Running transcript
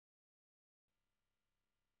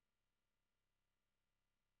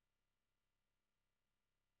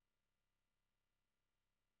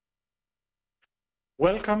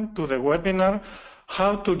Welcome to the webinar,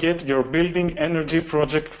 How to Get Your Building Energy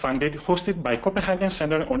Project Funded, hosted by Copenhagen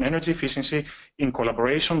Center on Energy Efficiency in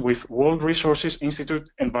collaboration with World Resources Institute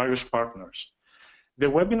and various partners. The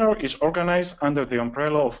webinar is organized under the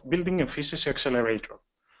umbrella of Building Efficiency Accelerator.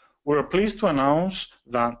 We are pleased to announce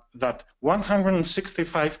that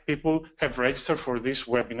 165 people have registered for this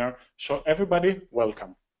webinar, so everybody,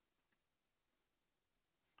 welcome.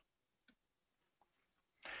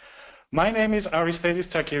 My name is Aristeidis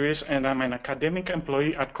Tsakiris, and I'm an academic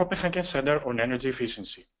employee at Copenhagen Center on Energy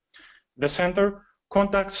Efficiency. The center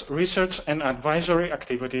conducts research and advisory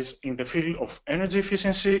activities in the field of energy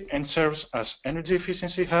efficiency and serves as energy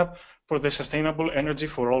efficiency hub for the Sustainable Energy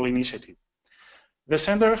for All initiative. The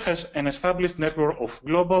center has an established network of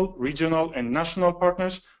global, regional, and national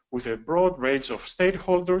partners with a broad range of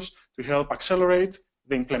stakeholders to help accelerate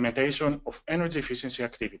the implementation of energy efficiency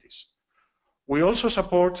activities. We also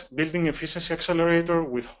support Building Efficiency Accelerator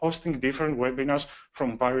with hosting different webinars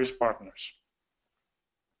from various partners.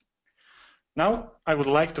 Now, I would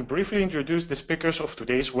like to briefly introduce the speakers of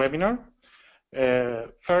today's webinar.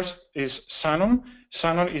 First is Shannon.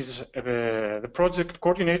 Shannon is the project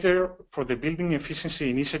coordinator for the Building Efficiency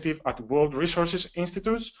Initiative at World Resources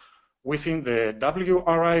Institute within the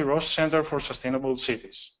WRI Ross Center for Sustainable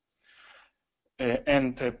Cities.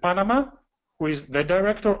 And Panama, who is the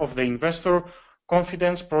director of the Investor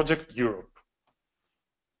Confidence Project Europe.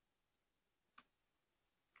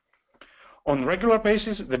 On a regular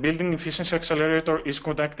basis, the Building Efficiency Accelerator is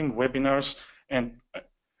conducting webinars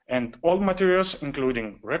and all materials,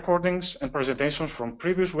 including recordings and presentations from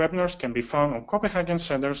previous webinars, can be found on Copenhagen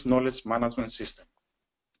Center's Knowledge Management System.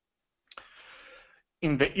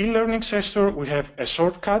 In the e-learning sector, we have a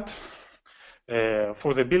shortcut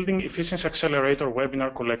for the Building Efficiency Accelerator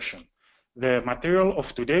webinar collection. The material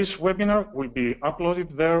of today's webinar will be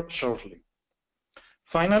uploaded there shortly.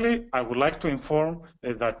 Finally, I would like to inform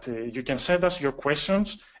that you can send us your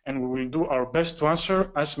questions and we will do our best to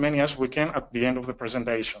answer as many as we can at the end of the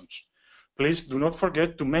presentations. Please do not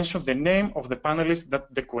forget to mention the name of the panelist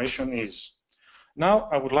that the question is. Now,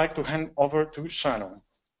 I would like to hand over to Shannon.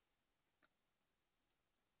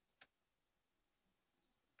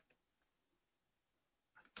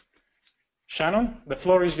 Shannon, the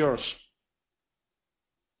floor is yours.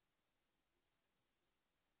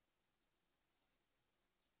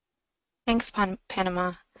 Thanks,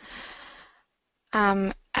 Panama.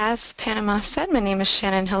 As Panama said, my name is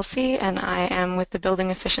Shannon Hilsey, and I am with the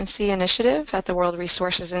Building Efficiency Initiative at the World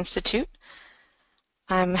Resources Institute.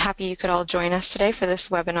 I'm happy you could all join us today for this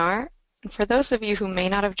webinar. And for those of you who may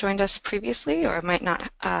not have joined us previously or might not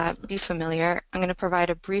be familiar, I'm going to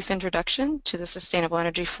provide a brief introduction to the Sustainable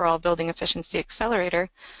Energy for All Building Efficiency Accelerator,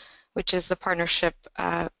 which is the partnership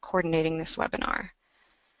coordinating this webinar.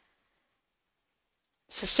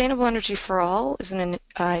 Sustainable Energy for All is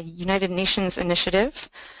a United Nations initiative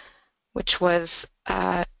which was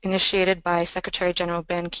initiated by Secretary General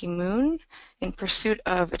Ban Ki-moon in pursuit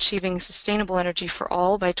of achieving sustainable energy for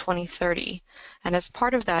all by 2030. And as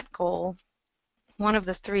part of that goal, one of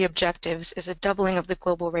the three objectives is a doubling of the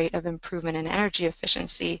global rate of improvement in energy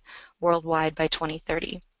efficiency worldwide by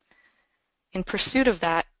 2030. In pursuit of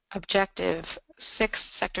that objective, 6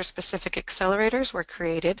 sector-specific accelerators were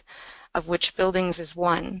created, of which buildings is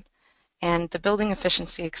one, and the Building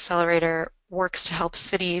Efficiency Accelerator works to help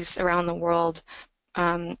cities around the world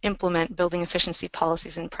implement building efficiency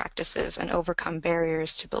policies and practices and overcome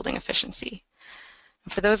barriers to building efficiency.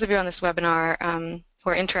 For those of you on this webinar who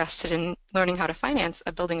are interested in learning how to finance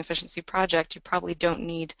a building efficiency project, you probably don't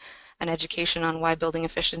need an education on why building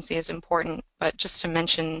efficiency is important, but just to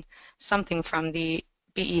mention something from the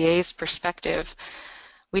BEA's perspective,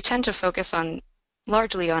 we tend to focus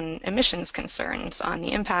largely on emissions concerns, on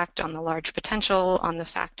the impact, on the large potential, on the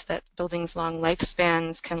fact that buildings' long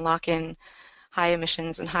lifespans can lock in high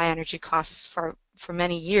emissions and high energy costs for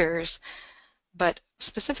many years. But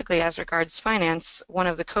specifically as regards finance, one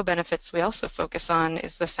of the co-benefits we also focus on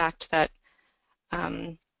is the fact that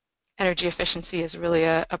energy efficiency is really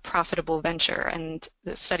a profitable venture, and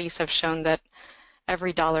the studies have shown that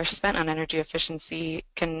every dollar spent on energy efficiency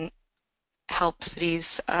can help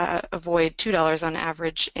cities avoid $2 on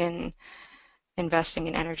average in investing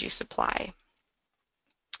in energy supply.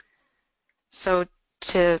 So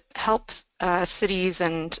to help cities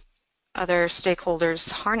and other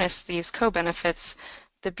stakeholders harness these co-benefits,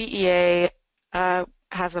 the BEA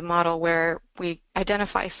has a model where we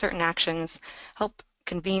identify certain actions, help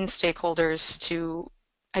convene stakeholders to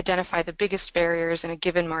identify the biggest barriers in a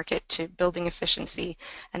given market to building efficiency,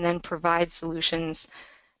 and then provide solutions,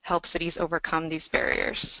 help cities overcome these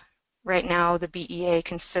barriers. Right now, the BEA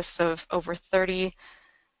consists of over 30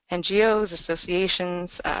 NGOs,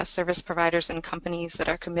 associations, service providers, and companies that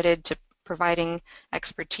are committed to providing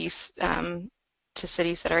expertise to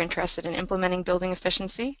cities that are interested in implementing building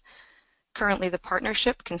efficiency. Currently, the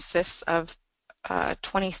partnership consists of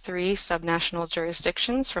 23 subnational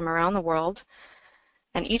jurisdictions from around the world,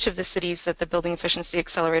 and each of the cities that the Building Efficiency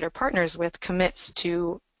Accelerator partners with commits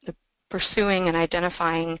to pursuing and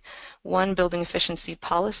identifying one building efficiency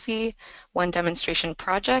policy, one demonstration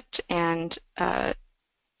project, and a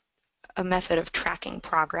method of tracking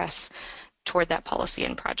progress toward that policy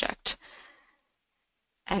and project.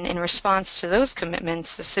 And in response to those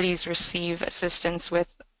commitments, the cities receive assistance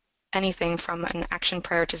with anything from an action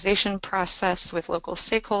prioritization process with local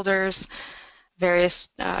stakeholders, various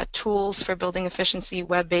tools for building efficiency,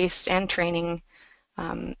 web-based and training,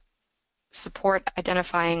 support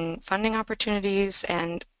identifying funding opportunities,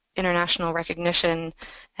 and international recognition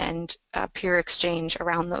and peer exchange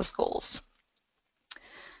around those goals.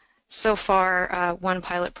 So far, one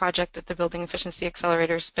pilot project that the Building Efficiency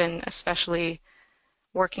Accelerator has been especially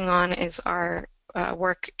working on is our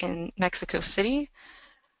work in Mexico City.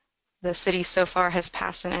 The city so far has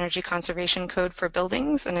passed an energy conservation code for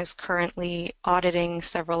buildings and is currently auditing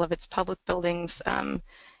several of its public buildings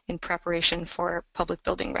in preparation for public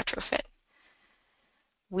building retrofit.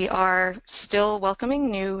 We are still welcoming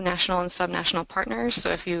new national and subnational partners,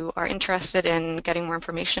 so if you are interested in getting more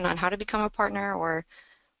information on how to become a partner or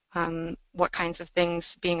what kinds of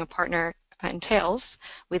things being a partner entails,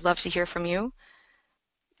 we'd love to hear from you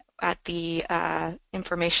at the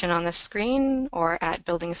information on the screen or at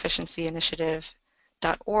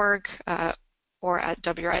buildingefficiencyinitiative.org or at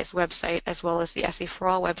WRI's website, as well as the SE for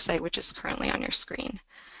All website, which is currently on your screen.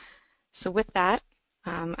 So with that,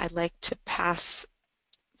 I'd like to pass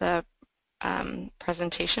the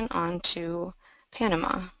presentation on to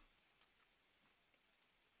Panama.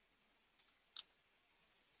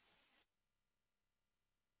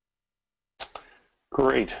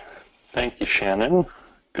 Great. Thank you, Shannon.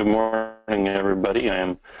 Good morning, everybody. I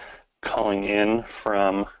am calling in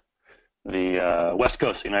from the West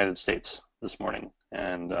Coast of the United States this morning,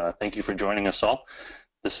 and thank you for joining us all.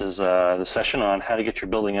 This is the session on how to get your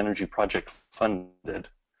building energy project funded.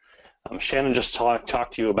 Shannon just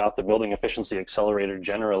talked to you about the Building Efficiency Accelerator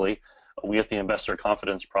generally. We at the Investor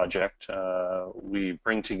Confidence Project, we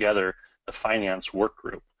bring together the finance work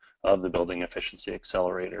group of the Building Efficiency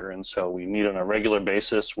Accelerator, and so we meet on a regular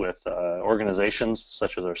basis with organizations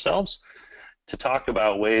such as ourselves to talk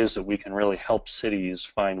about ways that we can really help cities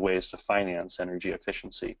find ways to finance energy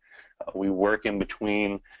efficiency. We work in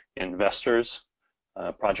between investors,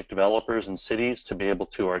 project developers, and cities to be able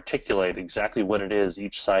to articulate exactly what it is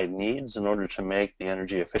each side needs in order to make the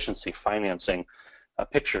energy efficiency financing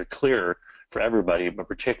picture clearer for everybody, but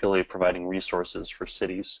particularly providing resources for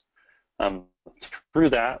cities.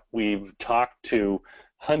 Through that, we've talked to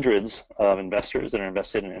hundreds of investors that are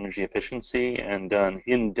invested in energy efficiency and done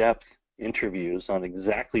in-depth interviews on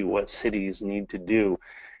exactly what cities need to do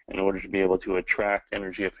in order to be able to attract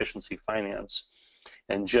energy efficiency finance.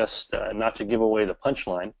 And just not to give away the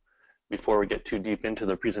punchline before we get too deep into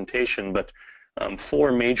the presentation, but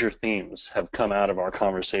 4 major themes have come out of our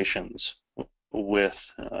conversations with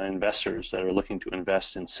investors that are looking to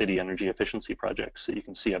invest in city energy efficiency projects that you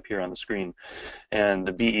can see up here on the screen. And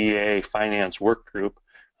the BEA Finance Work Group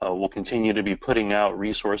will continue to be putting out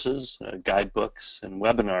resources, guidebooks, and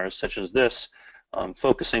webinars such as this,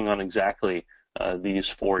 focusing on exactly these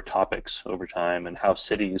 4 topics over time and how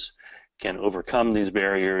cities can overcome these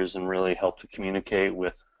barriers and really help to communicate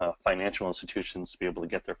with financial institutions to be able to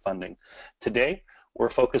get their funding. Today, we're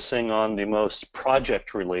focusing on the most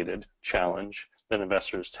project-related challenge that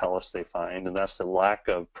investors tell us they find, and that's the lack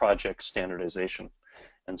of project standardization.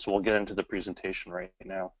 And so we'll get into the presentation right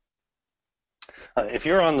now. If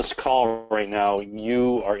you're on this call right now,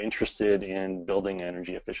 you are interested in building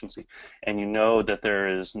energy efficiency, and you know that there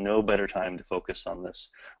is no better time to focus on this.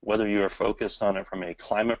 Whether you are focused on it from a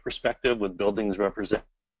climate perspective, with buildings representing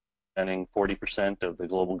 40% of the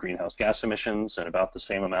global greenhouse gas emissions and about the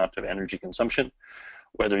same amount of energy consumption,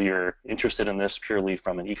 whether you're interested in this purely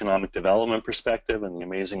from an economic development perspective and the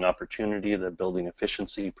amazing opportunity that building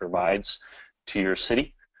efficiency provides to your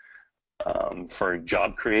city, for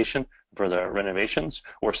job creation, for the renovations,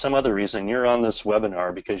 or some other reason you're on this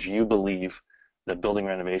webinar because you believe that building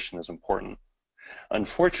renovation is important.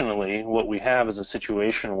 Unfortunately, what we have is a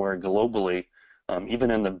situation where globally,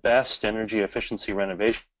 even in the best energy efficiency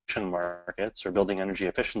renovation markets or building energy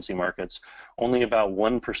efficiency markets, only about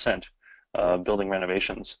 1% of building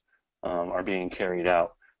renovations are being carried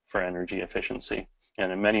out for energy efficiency.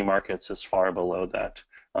 And in many markets, it's far below that.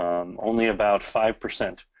 Only about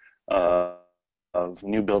 5% of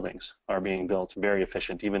new buildings are being built very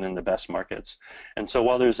efficient, even in the best markets. And so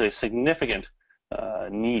while there's a significant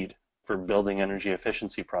need for building energy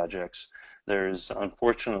efficiency projects, there's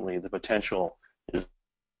unfortunately the potential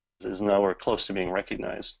is nowhere close to being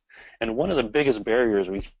recognized. And one of the biggest barriers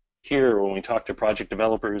we hear when we talk to project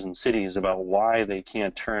developers and cities about why they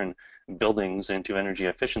can't turn buildings into energy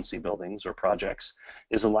efficiency buildings or projects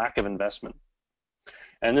is a lack of investment.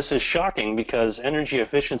 And this is shocking because energy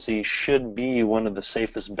efficiency should be one of the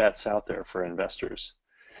safest bets out there for investors.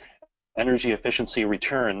 Energy efficiency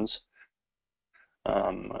returns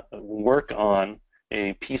work on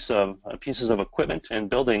pieces of equipment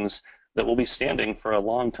and buildings that will be standing for a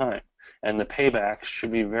long time. And the payback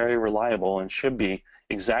should be very reliable and should be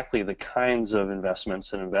exactly the kinds of investments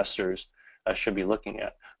that investors should be looking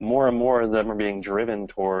at. More and more of them are being driven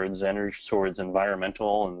towards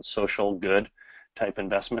environmental and social good type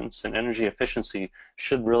investments, and energy efficiency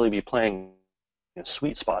should really be playing a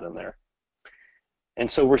sweet spot in there.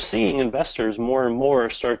 And so we're seeing investors more and more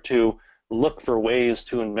start to look for ways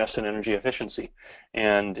to invest in energy efficiency.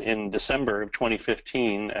 And in December of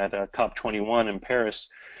 2015 at COP21 in Paris,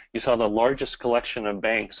 you saw the largest collection of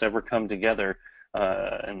banks ever come together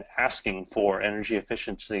and asking for energy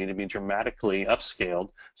efficiency to be dramatically upscaled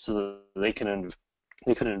so that they can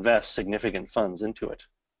invest significant funds into it.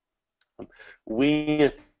 We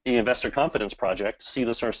at the Investor Confidence Project see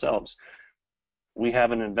this ourselves. We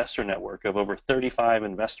have an investor network of over 35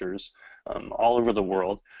 investors all over the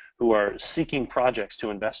world who are seeking projects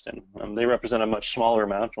to invest in. They represent a much smaller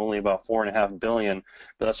amount, only about $4.5 billion,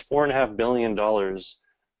 but that's $4.5 billion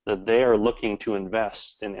that they are looking to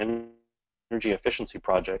invest in energy efficiency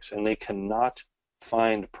projects, and they cannot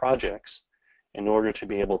find projects in order to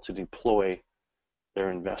be able to deploy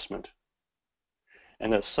their investment.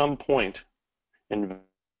 And at some point,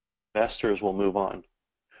 investors will move on.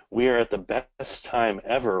 We are at the best time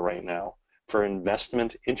ever right now for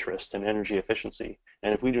investment interest in energy efficiency.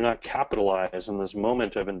 And if we do not capitalize on this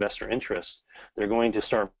moment of investor interest, they're going to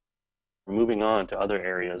start moving on to other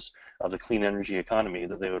areas of the clean energy economy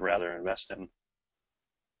that they would rather invest in.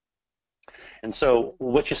 And so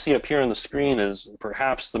what you see up here on the screen is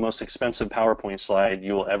perhaps the most expensive PowerPoint slide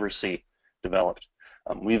you will ever see developed.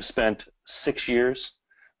 We've spent 6 years,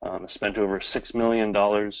 spent over $6 million,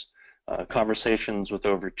 conversations with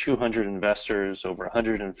over 200 investors, over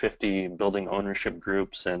 150 building ownership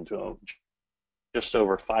groups, and just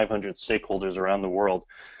over 500 stakeholders around the world.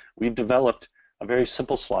 We've developed a very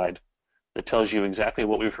simple slide that tells you exactly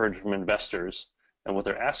what we've heard from investors and what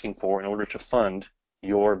they're asking for in order to fund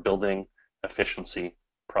your building efficiency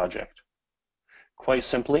project. Quite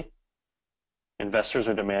simply, investors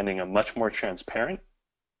are demanding a much more transparent,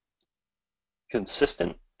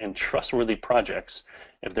 consistent, and trustworthy projects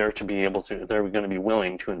if they're going to be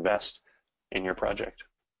willing to invest in your project.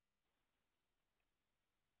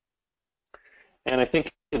 And I think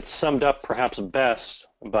it's summed up perhaps best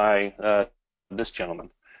by this gentleman,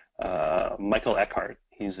 Michael Eckhart.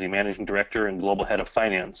 He's the Managing Director and Global Head of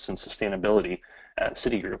Finance and Sustainability at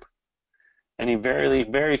Citigroup. And he very,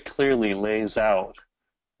 very clearly lays out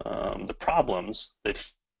the problems that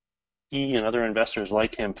he and other investors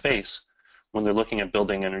like him face when they're looking at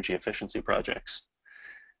building energy efficiency projects.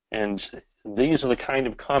 And these are the kind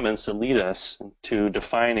of comments that lead us to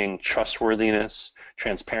defining trustworthiness,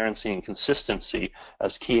 transparency, and consistency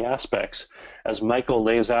as key aspects, as Michael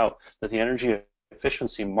lays out that the energy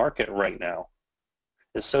efficiency market right now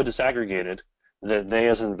is so disaggregated that they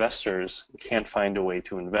as investors can't find a way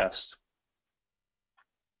to invest.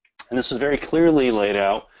 And this is very clearly laid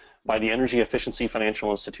out by the Energy Efficiency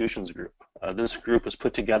Financial Institutions Group. This group was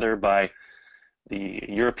put together by the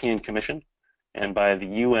European Commission and by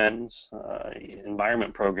the UN's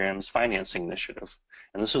Environment Program's Financing Initiative.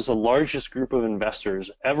 And this was the largest group of investors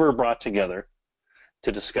ever brought together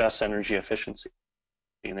to discuss energy efficiency.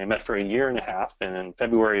 And they met for a year and a half, and in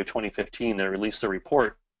February of 2015 they released a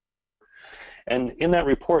report. And in that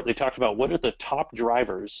report they talked about what are the top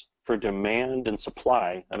drivers for demand and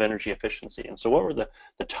supply of energy efficiency. And so what were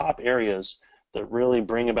the top areas that really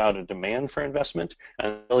bring about a demand for investment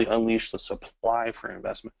and really unleash the supply for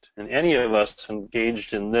investment. And any of us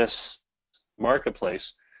engaged in this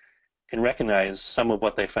marketplace can recognize some of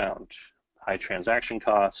what they found. High transaction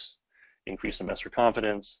costs, increased investor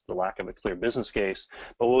confidence, the lack of a clear business case.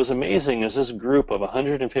 But what was amazing is this group of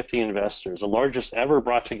 150 investors, the largest ever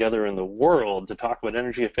brought together in the world to talk about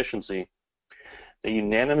energy efficiency, they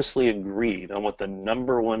unanimously agreed on what the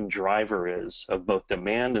 #1 driver is of both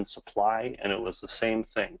demand and supply, and it was the same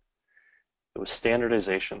thing. It was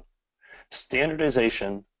standardization.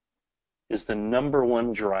 Standardization is the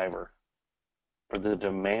 #1 driver for the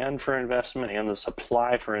demand for investment and the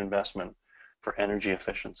supply for investment for energy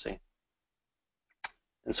efficiency.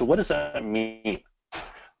 And so what does that mean?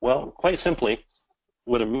 Well, quite simply,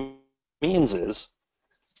 what it means is,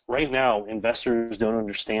 right now, investors don't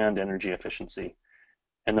understand energy efficiency.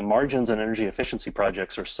 And the margins on energy efficiency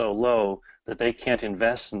projects are so low that they can't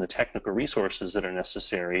invest in the technical resources that are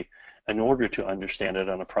necessary in order to understand it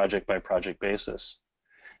on a project-by-project basis.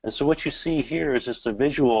 And so what you see here is just a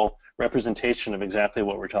visual representation of exactly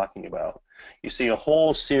what we're talking about. You see a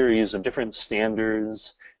whole series of different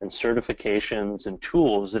standards and certifications and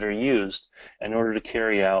tools that are used in order to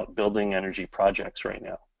carry out building energy projects right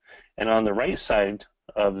now. And on the right side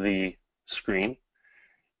of the screen,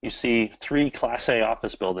 you see 3 Class A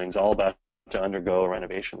office buildings all about to undergo a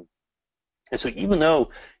renovation. And so even though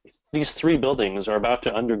these 3 buildings are about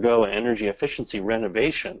to undergo an energy efficiency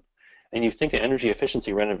renovation, and you think an energy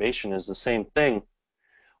efficiency renovation is the same thing,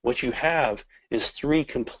 what you have is 3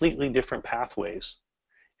 completely different pathways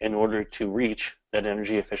in order to reach that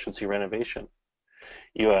energy efficiency renovation.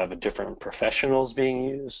 You have different professionals being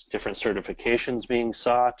used, different certifications being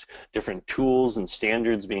sought, different tools and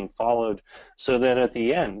standards being followed, so that at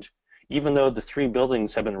the end, even though the 3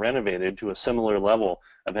 buildings have been renovated to a similar level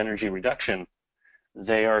of energy reduction,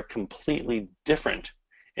 they are completely different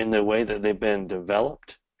in the way that they've been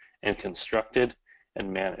developed and constructed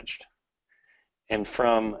and managed. And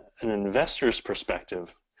from an investor's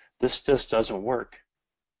perspective, this just doesn't work,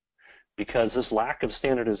 because this lack of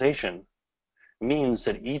standardization means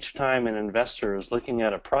that each time an investor is looking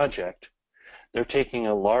at a project, they're taking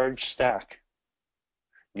a large stack,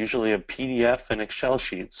 usually of PDF and Excel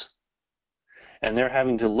sheets, and they're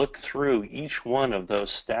having to look through each one of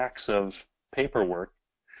those stacks of paperwork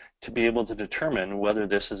to be able to determine whether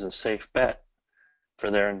this is a safe bet for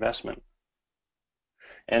their investment.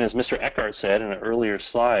 And as Mr. Eckhart said in an earlier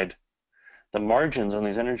slide, the margins on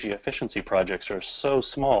these energy efficiency projects are so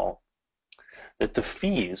small that the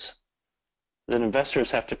fees that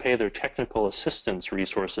investors have to pay their technical assistance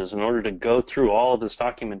resources in order to go through all of this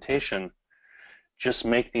documentation just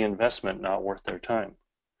make the investment not worth their time.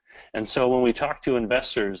 And so when we talk to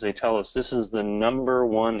investors, they tell us this is the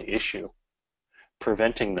 #1 issue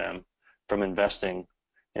preventing them from investing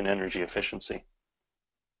in energy efficiency.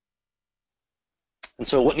 And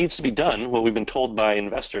so what needs to be done, what we've been told by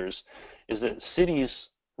investors, is that cities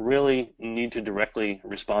really need to directly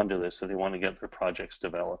respond to this if they want to get their projects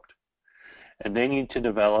developed. And they need to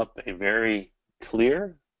develop a very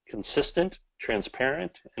clear, consistent,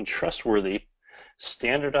 transparent, and trustworthy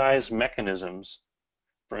standardized mechanisms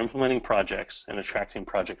for implementing projects and attracting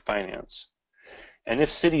project finance. And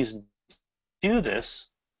if cities do this,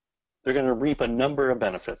 they're going to reap a number of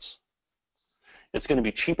benefits. It's going to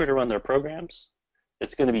be cheaper to run their programs.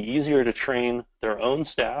 It's going to be easier to train their own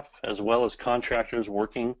staff as well as contractors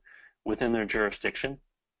working within their jurisdiction.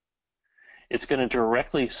 It's going to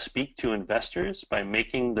directly speak to investors by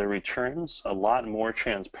making the returns a lot more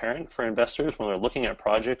transparent for investors when they're looking at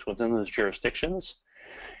projects within those jurisdictions.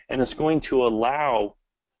 And it's going to allow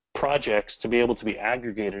projects to be able to be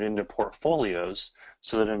aggregated into portfolios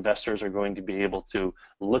so that investors are going to be able to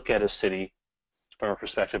look at a city from a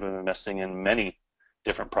perspective of investing in many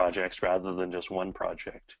different projects rather than just one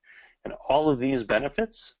project. And all of these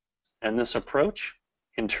benefits and this approach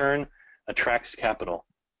in turn attracts capital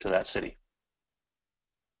to that city.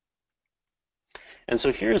 And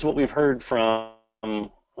so here's what we've heard from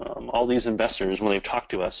all these investors when they've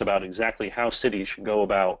talked to us about exactly how cities should go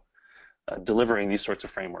about delivering these sorts of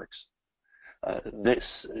frameworks.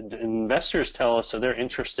 Investors tell us that they're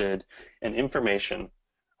interested in information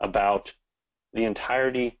about the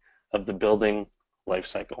entirety of the building life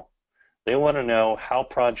cycle. They want to know how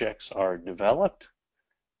projects are developed,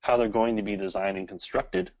 how they're going to be designed and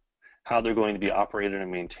constructed, how they're going to be operated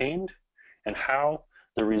and maintained, and how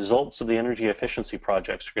the results of the energy efficiency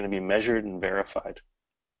projects are going to be measured and verified.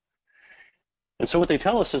 And so what they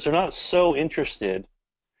tell us is they're not so interested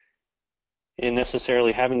in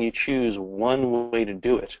necessarily having you choose one way to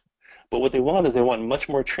do it. But what they want is they want much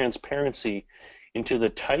more transparency into the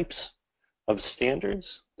types of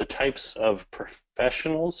standards, the types of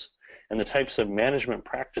professionals, and the types of management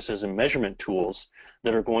practices and measurement tools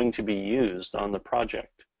that are going to be used on the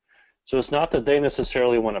project. So it's not that they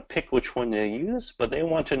necessarily want to pick which one they use, but they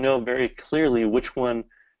want to know very clearly which one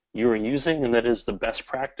you're using and that is the best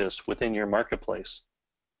practice within your marketplace.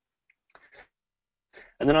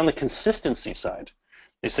 And then on the consistency side,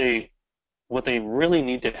 they say what they really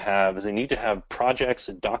need to have is they need to have projects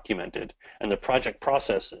documented and the project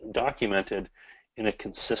process documented in a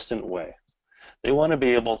consistent way. They want to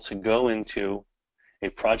be able to go into a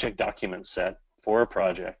project document set for a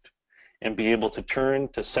project and be able to turn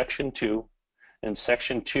to Section 2, and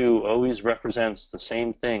Section 2 always represents the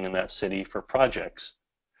same thing in that city for projects,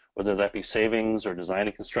 whether that be savings or design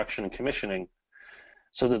and construction and commissioning,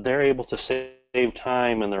 so that they're able to save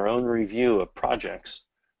time in their own review of projects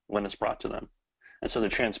when it's brought to them. And so the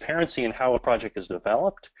transparency in how a project is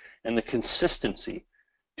developed and the consistency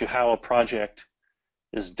to how a project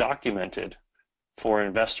is documented for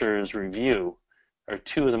investors' review are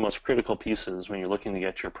two of the most critical pieces when you're looking to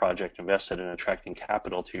get your project invested and attracting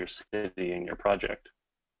capital to your city and your project.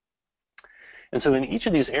 And so in each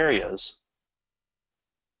of these areas,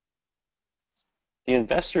 the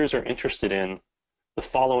investors are interested in the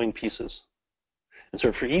following pieces. And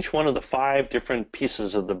so for each one of the 5 different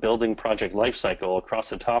pieces of the building project lifecycle across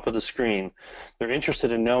the top of the screen, they're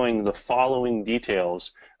interested in knowing the following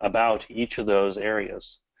details about each of those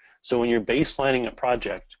areas. So when you're baselining a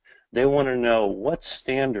project, they want to know what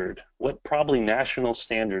standard, what probably national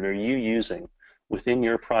standard are you using within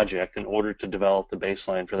your project in order to develop the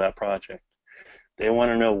baseline for that project. They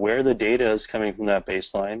want to know where the data is coming from that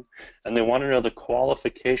baseline, and they want to know the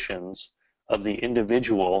qualifications of the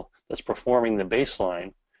individual that's performing the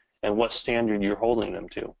baseline and what standard you're holding them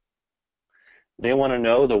to. They want to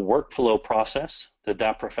know the workflow process that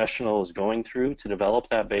that professional is going through to develop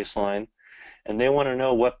that baseline, and they want to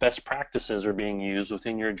know what best practices are being used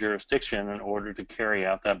within your jurisdiction in order to carry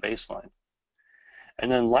out that baseline.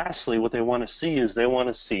 And then lastly, what they want to see is they want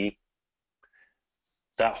to see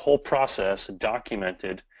that whole process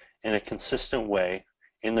documented in a consistent way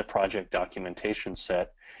in the project documentation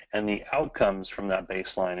set, and the outcomes from that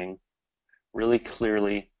baselining really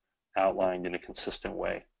clearly outlined in a consistent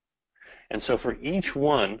way. And so for each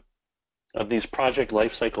one of these project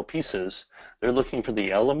lifecycle pieces, they're looking for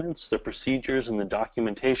the elements, the procedures, and the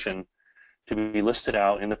documentation to be listed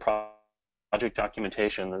out in the project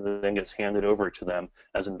documentation that then gets handed over to them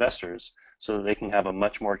as investors so that they can have a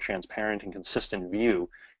much more transparent and consistent view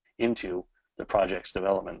into the project's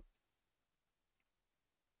development.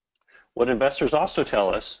 What investors also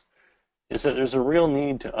tell us is that there's a real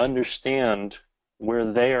need to understand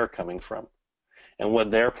where they are coming from and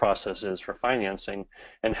what their process is for financing,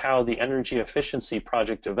 and how the energy efficiency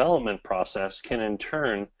project development process can in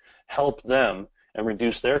turn help them and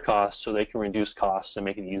reduce their costs so they can reduce costs and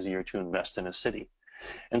make it easier to invest in a city.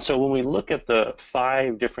 And so when we look at the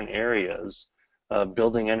 5 different areas of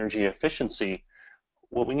building energy efficiency,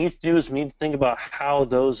 what we need to do is we need to think about how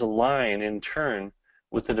those align in turn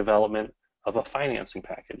with the development of a financing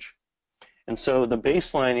package. And so the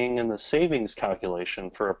baselining and the savings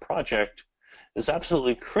calculation for a project is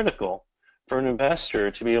absolutely critical for an investor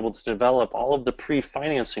to be able to develop all of the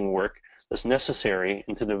pre-financing work that's necessary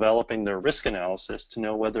into developing their risk analysis to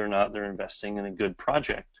know whether or not they're investing in a good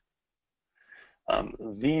project.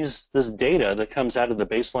 This data that comes out of the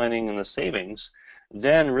baselining and the savings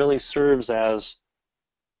then really serves as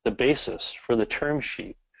the basis for the term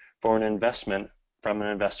sheet for an investment from an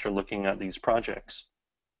investor looking at these projects.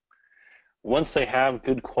 Once they have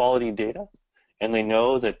good quality data and they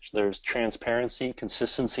know that there's transparency,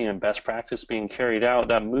 consistency, and best practice being carried out,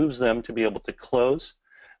 that moves them to be able to close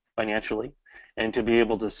financially and to be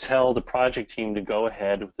able to tell the project team to go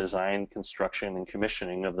ahead with design, construction, and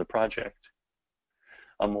commissioning of the project.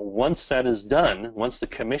 Once that is done, once the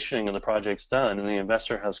commissioning of the project's done and the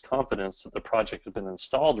investor has confidence that the project has been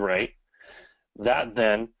installed right, that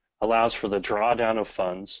then allows for the drawdown of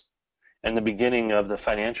funds and the beginning of the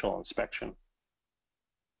financial inspection.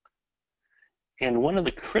 And one of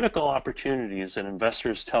the critical opportunities that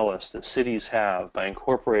investors tell us that cities have by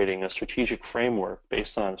incorporating a strategic framework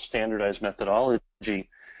based on a standardized methodology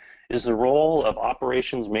is the role of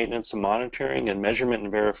operations, maintenance, and monitoring, and measurement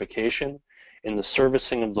and verification in the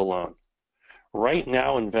servicing of the loan. Right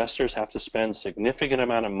now, investors have to spend a significant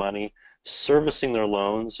amount of money servicing their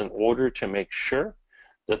loans in order to make sure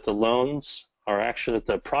that the loans are actually, that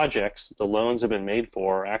the projects the loans have been made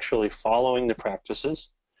for are actually following the practices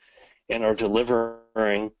and are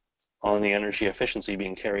delivering on the energy efficiency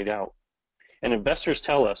being carried out. And investors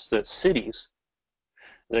tell us that cities,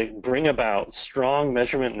 they bring about strong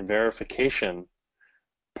measurement and verification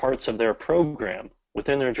parts of their program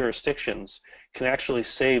within their jurisdictions can actually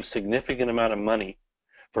save significant amount of money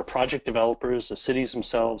for project developers, the cities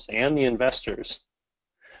themselves, and the investors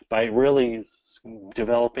by really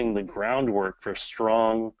developing the groundwork for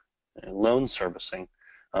strong loan servicing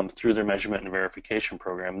through their measurement and verification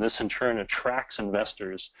program. This in turn attracts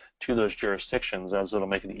investors to those jurisdictions, as it'll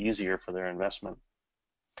make it easier for their investment.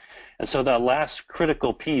 And so that last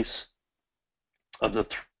critical piece of the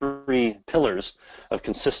 3 pillars of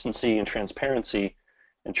consistency and transparency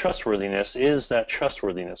And trustworthiness is that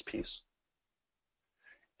trustworthiness piece.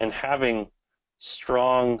 And having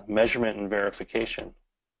strong measurement and verification.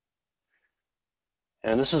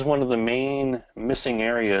 And this is one of the main missing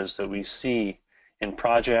areas that we see in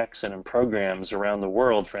projects and in programs around the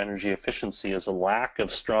world for energy efficiency, is a lack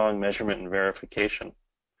of strong measurement and verification.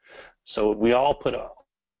 So we all put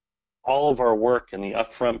all of our work in the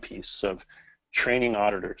upfront piece of training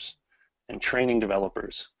auditors and training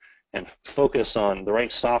developers and focus on the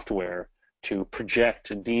right software to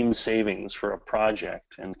project deemed savings for a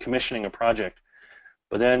project and commissioning a project.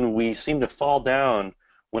 But then we seem to fall down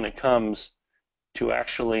when it comes to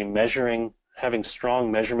actually measuring, having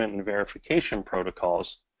strong measurement and verification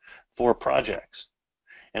protocols for projects.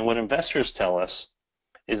 And what investors tell us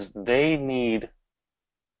is they need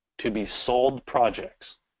to be sold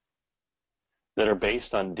projects that are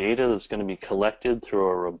based on data that's going to be collected through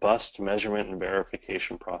a robust measurement and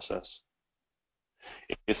verification process.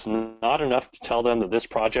 It's not enough to tell them that this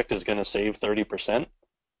project is going to save 30%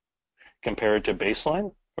 compared to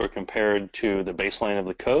baseline or compared to the baseline of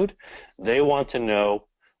the code. They want to know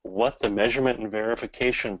what the measurement and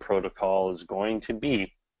verification protocol is going to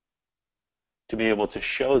be able to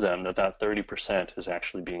show them that that 30% is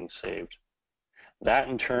actually being saved. That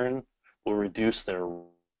in turn will reduce their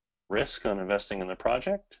risk on investing in the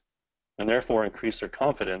project and therefore increase their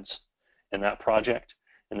confidence in that project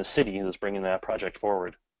and the city that's bringing that project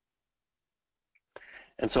forward.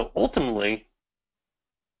 And so ultimately,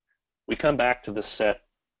 we come back to this set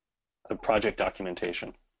of project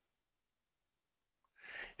documentation.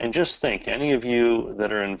 And just think, any of you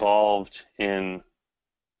that are involved in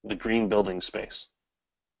the green building space,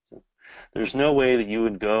 there's no way that you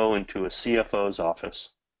would go into a CFO's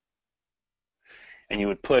office and you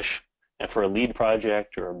would push, and for a LEED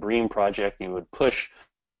project or a BREEAM project, you would push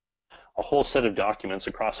a whole set of documents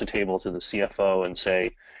across the table to the CFO and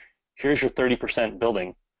say, here's your 30%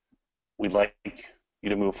 building. We'd like you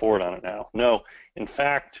to move forward on it now. No, in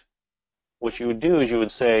fact, what you would do is you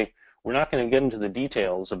would say, we're not going to get into the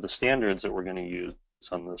details of the standards that we're going to use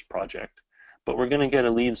on this project, but we're going to get a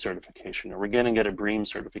LEED certification or we're going to get a BREEAM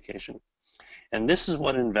certification. And this is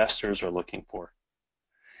what investors are looking for.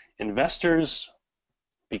 Investors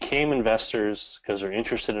became investors because they're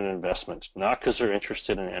interested in investment, not because they're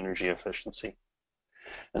interested in energy efficiency.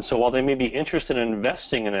 And so while they may be interested in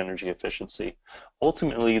investing in energy efficiency,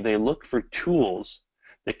 ultimately they look for tools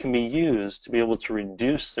that can be used to be able to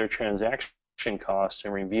reduce their transaction costs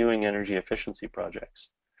in reviewing energy efficiency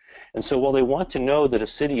projects. And so while they want to know that a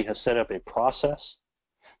city has set up a process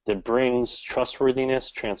that brings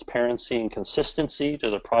trustworthiness, transparency, and consistency to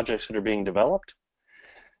the projects that are being developed,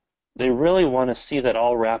 they really want to see that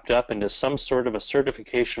all wrapped up into some sort of a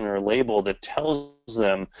certification or a label that tells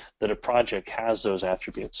them that a project has those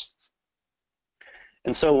attributes.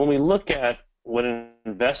 And so when we look at what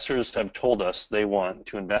investors have told us they want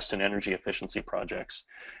to invest in energy efficiency projects,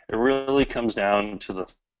 it really comes down to the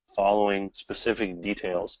following specific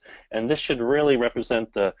details. And this should really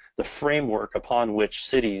represent the framework upon which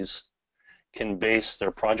cities can base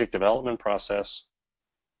their project development process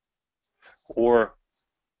or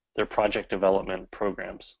their project development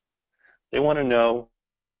programs. They want to know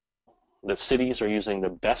that cities are using the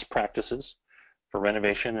best practices for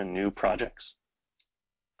renovation and new projects.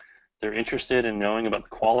 They're interested in knowing about the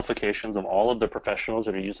qualifications of all of the professionals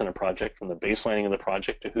that are used in a project, from the baselining of the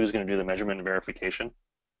project to who's going to do the measurement and verification.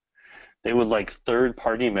 They would like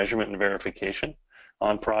third-party measurement and verification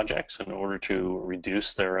on projects in order to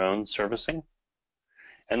reduce their own servicing.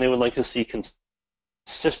 And they would like to see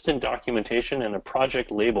consistent documentation and a project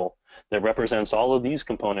label that represents all of these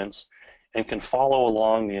components and can follow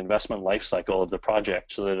along the investment life cycle of the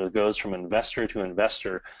project so that it goes from investor to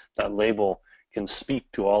investor. That label can speak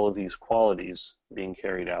to all of these qualities being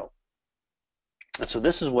carried out. And so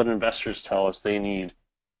this is what investors tell us they need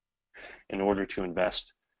in order to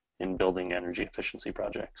invest in building energy efficiency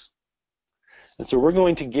projects. And so we're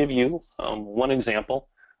going to give you one example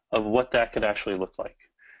of what that could actually look like.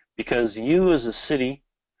 Because you as a city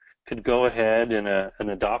could go ahead and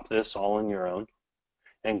adopt this all on your own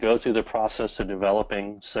and go through the process of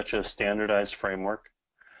developing such a standardized framework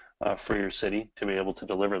for your city to be able to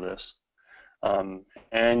deliver this.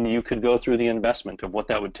 And you could go through the investment of what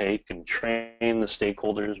that would take and train the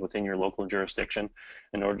stakeholders within your local jurisdiction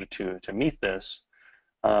in order to meet this.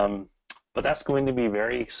 But that's going to be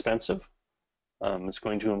very expensive. It's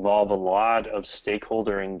going to involve a lot of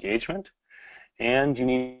stakeholder engagement, and you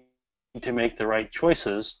need to make the right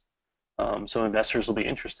choices so investors will be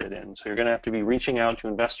interested in. So you're going to have to be reaching out to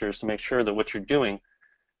investors to make sure that what you're doing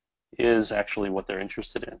is actually what they're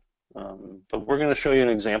interested in. But we're going to show you an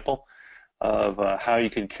example of how you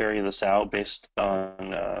could carry this out based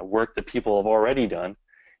on work that people have already done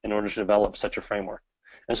in order to develop such a framework.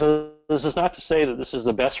 And so this is not to say that this is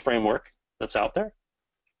the best framework that's out there,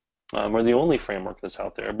 or the only framework that's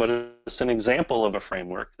out there, but it's an example of a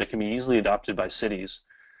framework that can be easily adopted by cities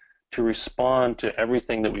to respond to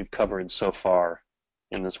everything that we've covered so far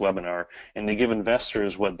in this webinar, and to give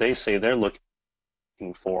investors what they say they're looking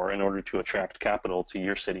for in order to attract capital to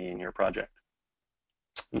your city and your project.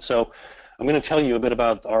 And so I'm going to tell you a bit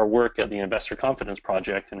about our work at the Investor Confidence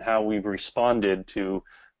Project and how we've responded to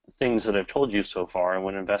the things that I've told you so far and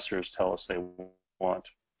what investors tell us they want.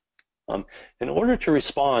 In order to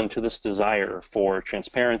respond to this desire for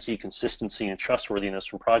transparency, consistency, and trustworthiness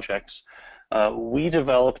from projects, we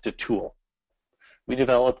developed a tool. We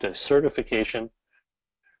developed a certification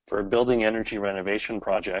for building energy renovation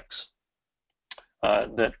projects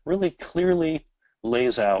that really clearly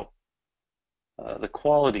lays out the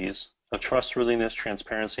qualities of trustworthiness,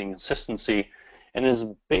 transparency, and consistency, and is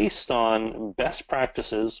based on best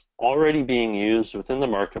practices already being used within the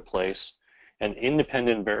marketplace and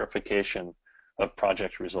independent verification of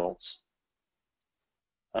project results.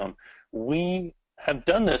 We have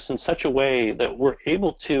done this in such a way that we're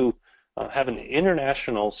able to have an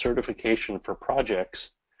international certification for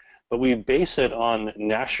projects, but we base it on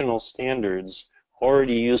national standards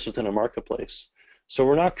already used within a marketplace. So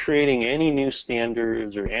we're not creating any new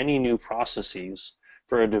standards or any new processes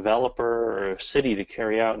for a developer or a city to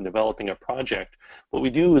carry out in developing a project. What we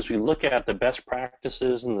do is we look at the best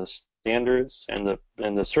practices and the standards and the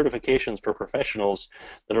certifications for professionals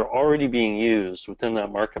that are already being used within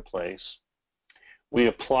that marketplace. We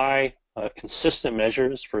apply consistent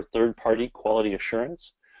measures for third-party quality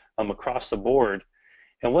assurance across the board.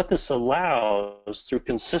 And what this allows through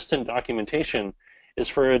consistent documentation is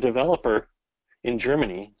for a developer in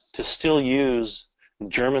Germany to still use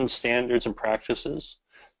German standards and practices,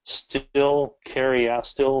 still carry out,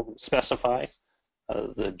 still specify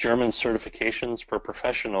the German certifications for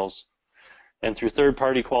professionals, and through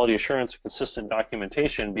third-party quality assurance and consistent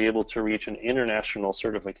documentation be able to reach an international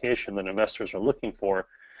certification that investors are looking for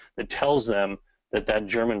that tells them that that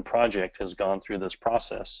German project has gone through this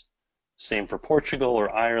process. Same for Portugal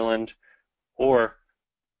or Ireland or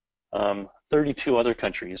 32 other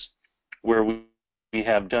countries where we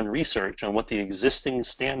have done research on what the existing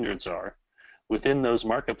standards are within those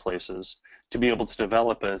marketplaces to be able to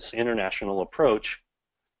develop this international approach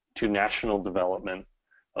to national development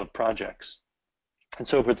of projects. And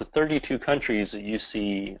so for the 32 countries that you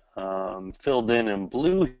see filled in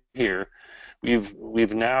blue here,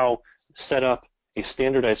 we've now set up a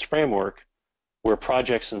standardized framework where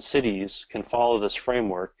projects and cities can follow this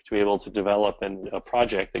framework to be able to develop a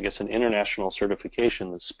project that gets an international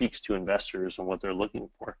certification that speaks to investors and what they're looking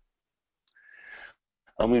for.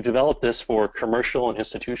 We've developed this for commercial and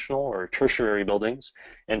institutional or tertiary buildings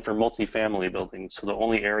and for multifamily buildings. So the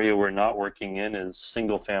only area we're not working in is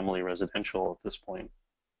single-family residential at this point.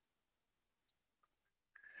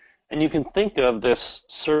 And you can think of this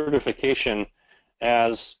certification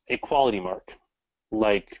as a quality mark,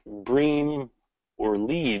 like BREEAM or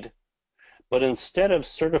LEED, but instead of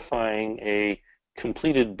certifying a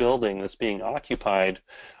completed building that's being occupied,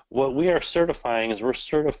 what we are certifying is we're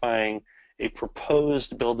certifying a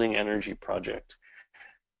proposed building energy project.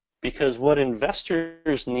 Because what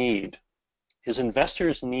investors need is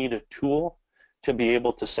investors need a tool to be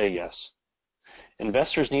able to say yes.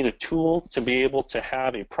 Investors need a tool to be able to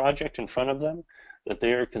have a project in front of them that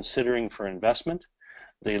they are considering for investment.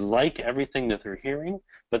 They like everything that they're hearing,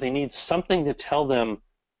 but they need something to tell them,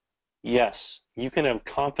 yes, you can have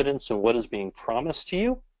confidence in what is being promised to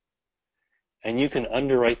you, and you can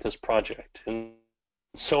underwrite this project. And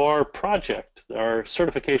so our project, our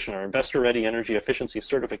certification, our investor-ready energy efficiency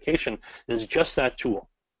certification is just that tool.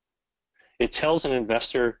 It tells an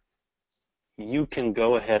investor, you can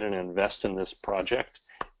go ahead and invest in this project,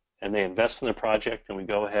 and they invest in the project, and we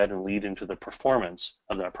go ahead and lead into the performance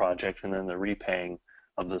of that project and then the repaying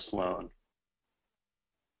of this loan.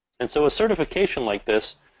 And so a certification like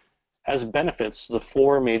this has benefits to the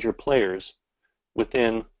four major players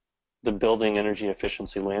within the building energy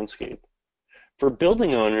efficiency landscape. For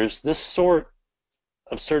building owners, this sort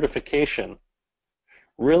of certification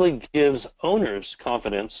really gives owners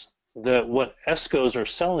confidence that what ESCOs are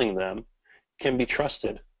selling them can be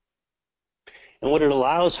trusted. And what it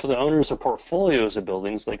allows for the owners of portfolios of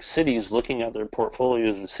buildings, like cities looking at their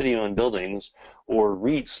portfolios of city-owned buildings, or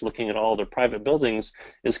REITs looking at all their private buildings,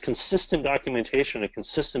 is consistent documentation, a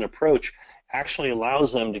consistent approach actually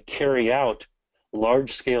allows them to carry out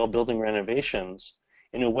large-scale building renovations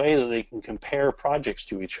in a way that they can compare projects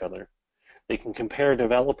to each other. They can compare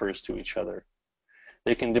developers to each other.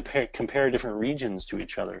 They can compare different regions to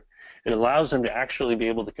each other. It allows them to actually be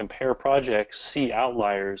able to compare projects, see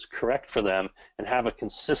outliers, correct for them, and have a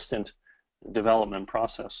consistent development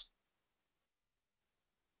process.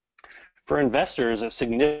 For investors, it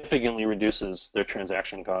significantly reduces their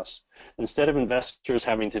transaction costs. Instead of investors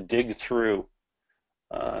having to dig through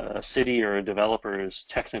a city or a developer's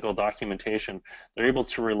technical documentation, they're able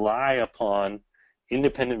to rely upon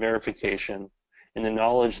independent verification and the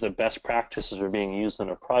knowledge that best practices are being used in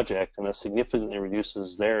a project, and that significantly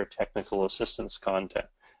reduces their technical assistance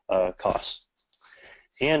costs.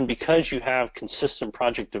 And because you have consistent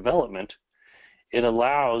project development, it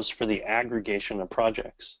allows for the aggregation of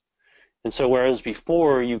projects. And so whereas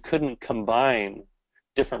before you couldn't combine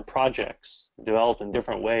different projects developed in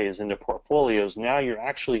different ways into portfolios, now you're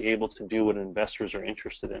actually able to do what investors are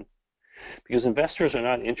interested in. Because investors are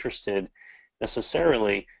not interested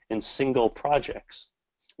necessarily in single projects.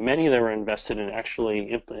 Many of them are invested in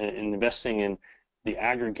actually investing in the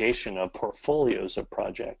aggregation of portfolios of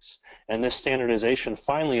projects. And this standardization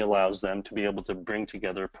finally allows them to be able to bring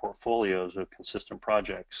together portfolios of consistent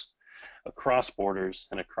projects across borders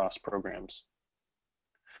and across programs.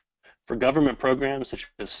 For government programs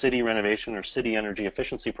such as city renovation or city energy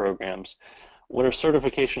efficiency programs, what our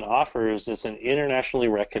certification offers is an internationally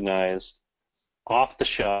recognized,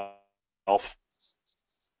 off-the-shelf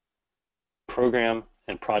program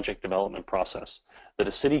and project development process that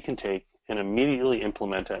a city can take and immediately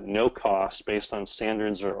implement at no cost based on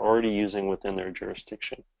standards they're already using within their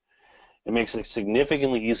jurisdiction. It makes it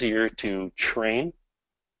significantly easier to train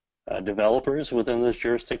developers within those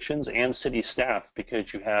jurisdictions and city staff,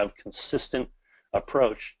 because you have consistent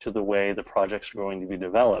approach to the way the projects are going to be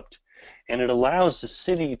developed. And it allows the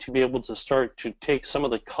city to be able to start to take some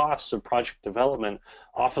of the costs of project development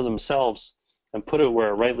off of themselves and put it where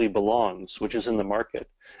it rightly belongs, which is in the market.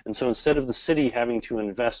 And so instead of the city having to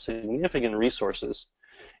invest significant resources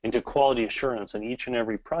into quality assurance in each and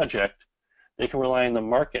every project, they can rely on the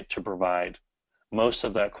market to provide most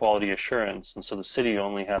of that quality assurance, and so the city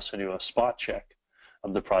only has to do a spot check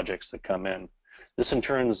of the projects that come in. This in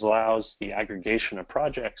turn allows the aggregation of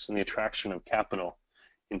projects and the attraction of capital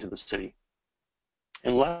into the city.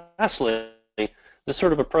 And lastly, this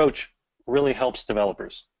sort of approach really helps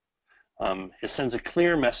developers. It sends a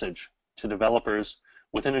clear message to developers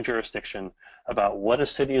within a jurisdiction about what a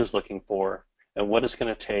city is looking for and what it's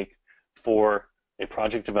going to take for a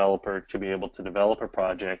project developer to be able to develop a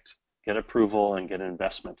project, get approval, and get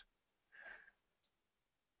investment.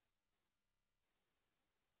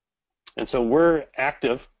 And so we're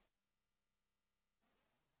active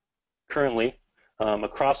currently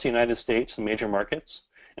across the United States and major markets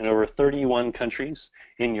in over 31 countries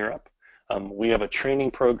in Europe. We have a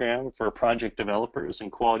training program for project developers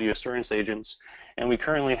and quality assurance agents, and we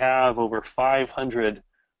currently have over 500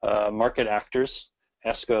 market actors,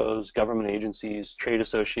 ESCOs, government agencies, trade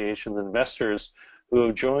associations, investors who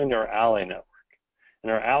have joined our ally network.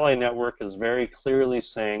 And our ally network is very clearly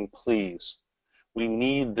saying, please, we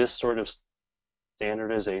need this sort of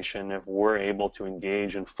standardization if we're able to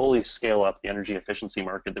engage and fully scale up the energy efficiency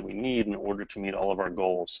market that we need in order to meet all of our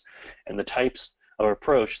goals. And the types of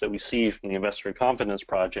approach that we see from the Investor Confidence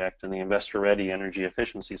Project and the Investor Ready Energy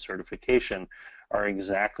Efficiency Certification are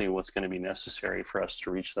exactly what's going to be necessary for us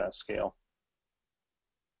to reach that scale.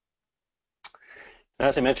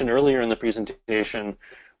 As I mentioned earlier in the presentation,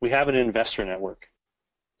 we have an investor network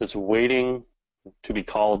that's waiting to be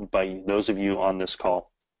called by those of you on this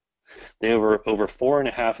call. They have over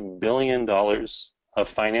 $4.5 billion of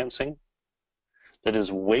financing that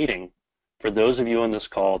is waiting for those of you on this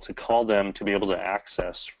call to call them to be able to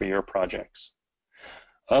access for your projects.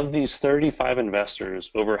 Of these 35 investors,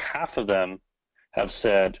 over half of them have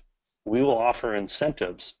said, we will offer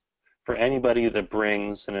incentives for anybody that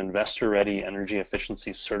brings an investor-ready energy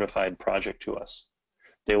efficiency certified project to us.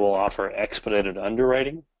 They will offer expedited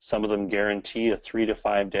underwriting. Some of them guarantee a 3 to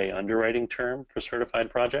 5 day underwriting term for certified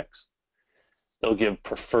projects. They'll give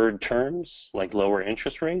preferred terms like lower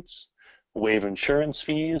interest rates, waive insurance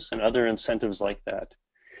fees, and other incentives like that.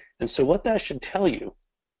 And so what that should tell you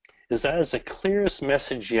is that is the clearest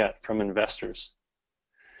message yet from investors,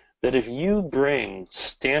 that if you bring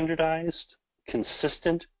standardized,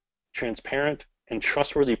 consistent, transparent, and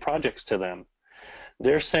trustworthy projects to them,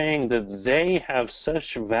 they're saying that they have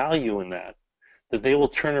such value in that they will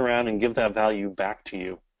turn around and give that value back to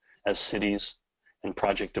you as cities and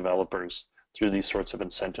project developers through these sorts of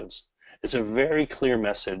incentives. It's a very clear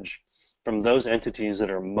message from those entities that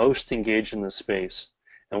are most engaged in the space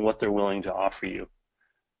and what they're willing to offer you.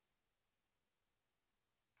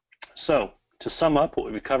 So to sum up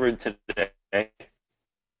what we've covered today,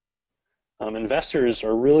 investors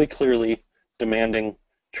are really clearly demanding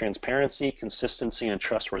transparency, consistency, and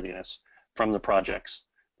trustworthiness from the projects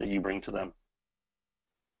that you bring to them.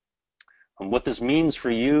 What this means for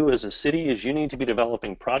you as a city is you need to be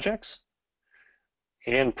developing projects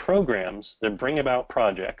and programs that bring about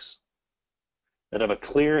projects that have a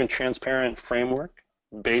clear and transparent framework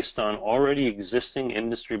based on already existing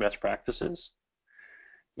industry best practices.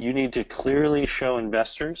 You need to clearly show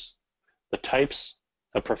investors the types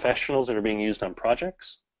of professionals that are being used on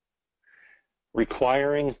projects,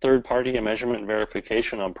 requiring third-party measurement and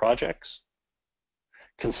verification on projects,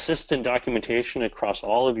 consistent documentation across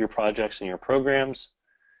all of your projects and your programs,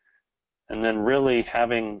 and then really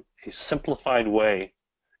having a simplified way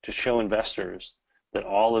to show investors that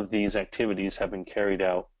all of these activities have been carried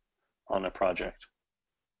out on a project.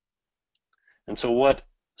 And so what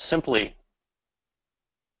simply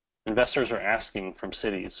investors are asking from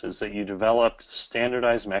cities is that you develop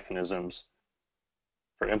standardized mechanisms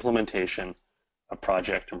for implementation of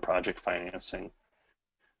project and project financing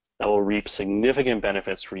that will reap significant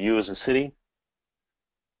benefits for you as a city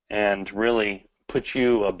and really put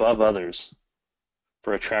you above others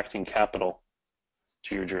for attracting capital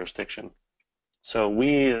to your jurisdiction. So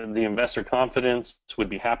we, the Investor Confidence, would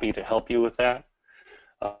be happy to help you with that.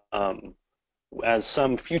 As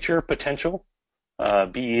some future potential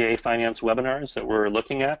BEA finance webinars that we're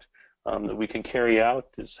looking at that we can carry out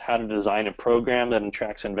is how to design a program that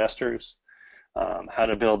attracts investors, how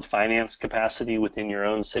to build finance capacity within your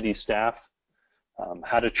own city staff,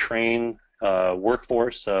 how to train a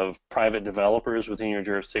workforce of private developers within your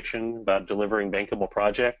jurisdiction about delivering bankable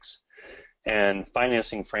projects, and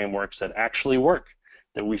financing frameworks that actually work,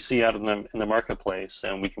 that we see out in the marketplace,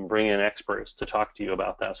 and we can bring in experts to talk to you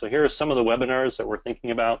about that. So here are some of the webinars that we're thinking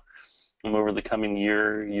about over the coming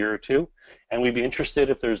year or two, and we'd be interested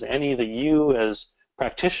if there's any that you as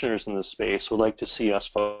practitioners in this space would like to see us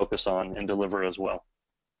focus on and deliver as well.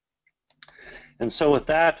 And so with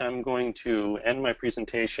that, I'm going to end my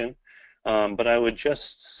presentation, but I would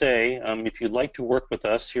just say if you'd like to work with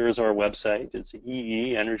us, here's our website. It's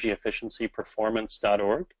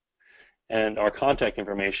eeenergyefficiencyperformance.org, and our contact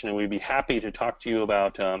information, and we'd be happy to talk to you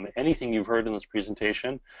about anything you've heard in this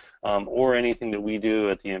presentation or anything that we do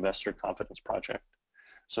at the Investor Confidence Project.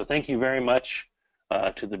 So thank you very much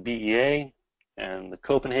to the BEA and the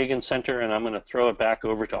Copenhagen Center, and I'm going to throw it back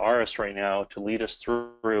over to Aris right now to lead us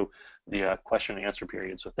through the question and answer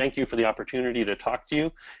period. So thank you for the opportunity to talk to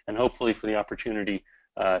you, and hopefully for the opportunity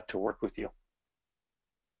to work with you.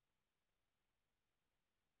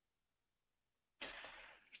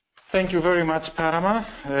 Thank you very much, Panama.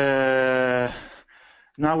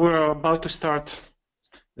 Now we're about to start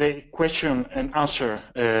the question and answer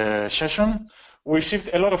session. We received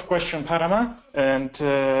a lot of questions, Panama, and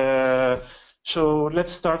so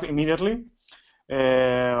let's start immediately.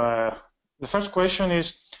 The first question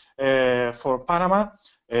is for Panama.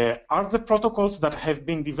 Are the protocols that have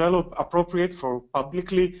been developed appropriate for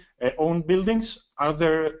publicly owned buildings? Are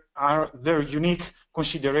there unique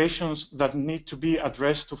considerations that need to be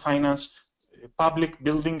addressed to finance public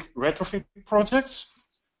building retrofit projects?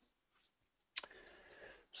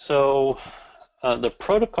 So the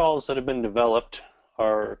protocols that have been developed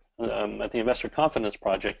are, at the Investor Confidence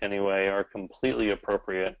Project anyway, are completely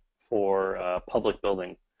appropriate for public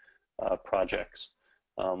building projects.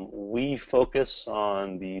 We focus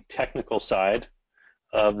on the technical side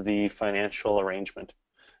of the financial arrangement,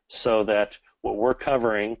 so that what we're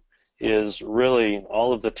covering is really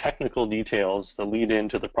all of the technical details that lead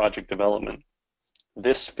into the project development.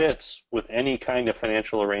 This fits with any kind of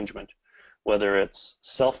financial arrangement, whether it's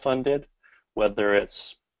self-funded, whether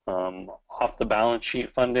it's off the balance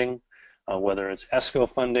sheet funding, whether it's ESCO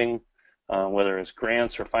funding, whether it's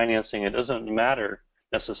grants or financing. It doesn't matter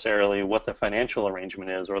necessarily what the financial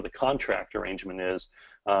arrangement is or the contract arrangement is.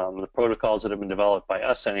 The protocols that have been developed by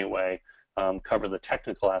us anyway cover the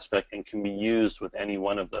technical aspect and can be used with any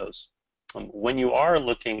one of those. When you are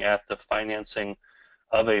looking at the financing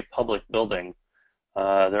of a public building,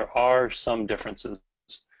 there are some differences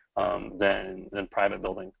than private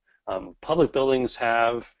building. Public buildings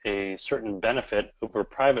have a certain benefit over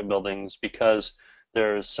private buildings because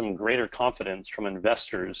there's some greater confidence from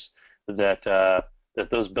investors that that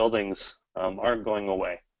those buildings aren't going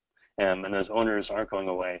away, and those owners aren't going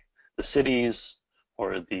away. The cities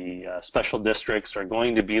or the special districts are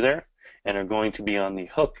going to be there and are going to be on the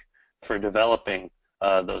hook for developing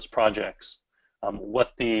those projects.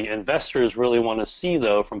 What the investors really want to see,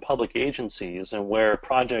 though, from public agencies, and where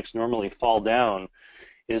projects normally fall down,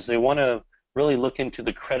 is they want to really look into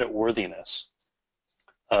the credit worthiness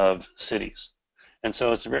of cities. And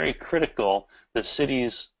so it's very critical that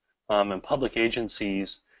cities and public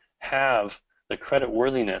agencies have the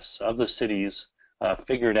creditworthiness of the cities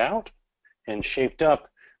figured out and shaped up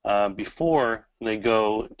before they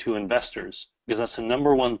go to investors, because that's the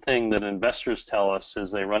number one thing that investors tell us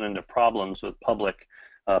as they run into problems with public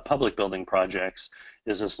building projects,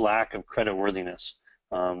 is this lack of creditworthiness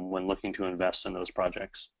when looking to invest in those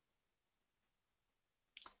projects.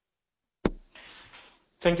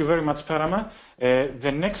 Thank you very much, Parama.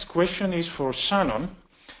 The next question is for Shannon,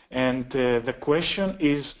 and the question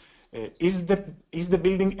is the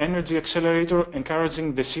Building Energy Accelerator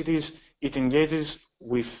encouraging the cities it engages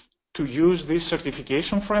with to use this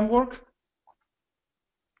certification framework?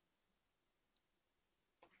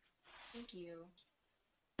 Thank you.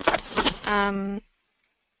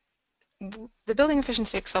 The Building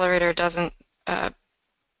Efficiency Accelerator doesn't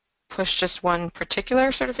push just one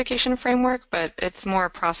particular certification framework, but it's more a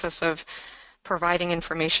process of providing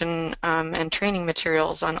information and training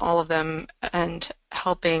materials on all of them and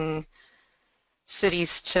helping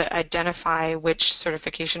cities to identify which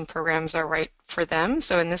certification programs are right for them.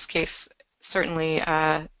 So in this case, certainly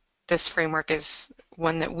this framework is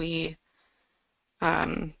one that we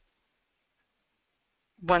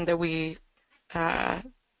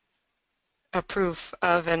approve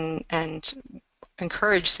of and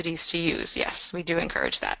encourage cities to use. Yes, we do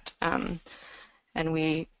encourage that. And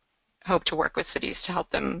we hope to work with cities to help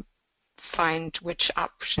them find which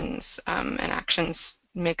options and actions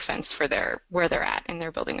make sense for where they're at in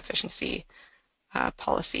their building efficiency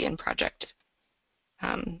policy and project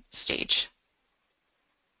stage.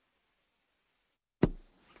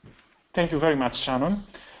 Thank you very much, Shannon.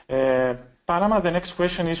 Panama, the next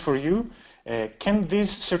question is for you. Can these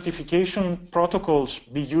certification protocols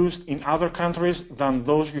be used in other countries than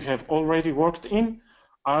those you have already worked in?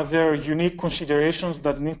 Are there unique considerations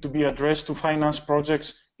that need to be addressed to finance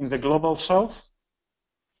projects in the Global South?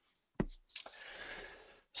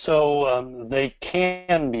 So they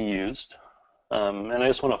can be used. And I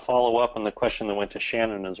just want to follow up on the question that went to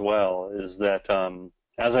Shannon as well, is that,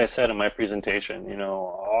 as I said in my presentation, you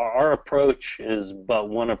know, our approach is but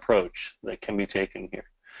one approach that can be taken here.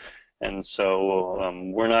 And so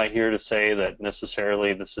we're not here to say that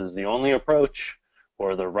necessarily this is the only approach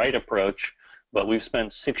or the right approach, but we've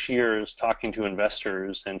spent 6 years talking to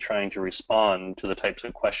investors and trying to respond to the types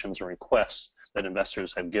of questions and requests that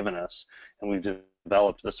investors have given us, and we've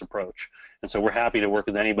developed this approach. And so we're happy to work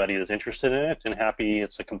with anybody that's interested in it, and happy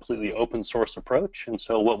it's a completely open source approach. And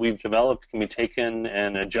so what we've developed can be taken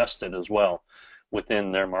and adjusted as well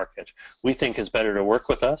within their market. We think it's better to work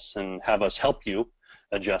with us and have us help you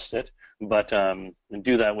adjust it, but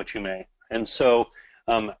do that what you may. And so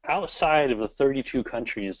outside of the 32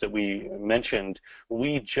 countries that we mentioned,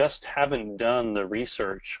 we just haven't done the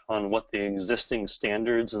research on what the existing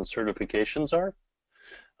standards and certifications are.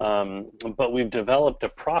 But we've developed a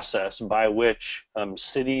process by which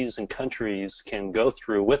cities and countries can go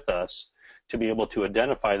through with us to be able to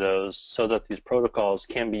identify those so that these protocols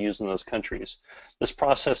can be used in those countries. This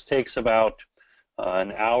process takes about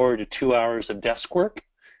an hour to 2 hours of desk work,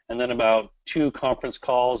 and then about 2 conference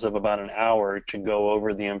calls of about an hour to go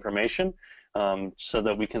over the information so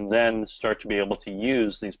that we can then start to be able to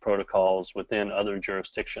use these protocols within other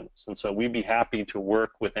jurisdictions. And so we'd be happy to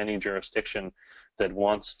work with any jurisdiction that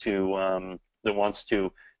wants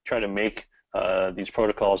to try to make these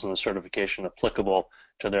protocols and the certification applicable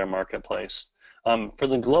to their marketplace. For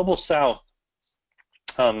the Global South,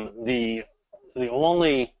 the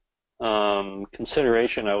only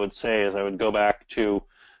consideration I would say is I would go back to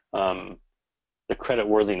the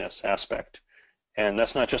creditworthiness aspect. And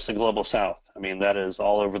that's not just the Global South. I mean, that is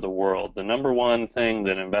all over the world. The number one thing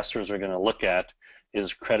that investors are going to look at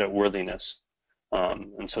is creditworthiness.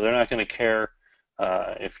 And so they're not going to care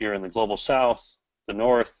if you're in the Global South, the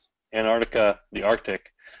North, Antarctica, the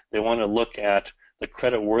Arctic. They want to look at the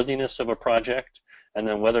creditworthiness of a project, and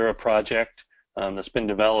then whether a project that's been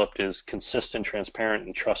developed is consistent, transparent,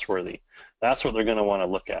 and trustworthy. That's what they're going to want to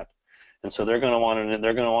look at. And so they're going to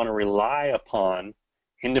want to rely upon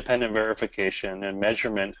independent verification and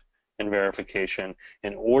measurement and verification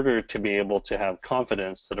in order to be able to have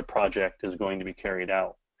confidence that a project is going to be carried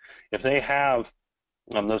out. If they have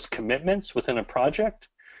those commitments within a project,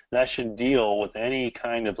 that should deal with any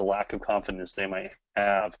kind of the lack of confidence they might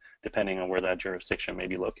have depending on where that jurisdiction may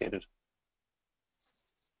be located.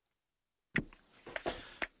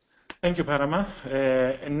 Thank you, Parama.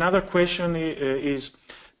 Another question is,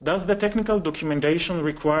 does the technical documentation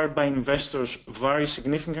required by investors vary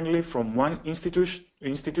significantly from one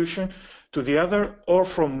institution to the other, or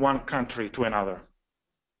from one country to another?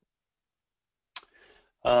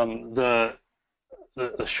 The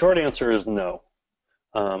short answer is no.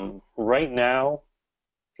 Right now,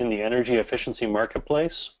 in the energy efficiency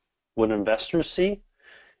marketplace, what investors see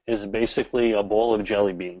is basically a bowl of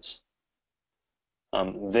jelly beans.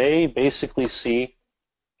 They basically see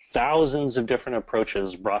thousands of different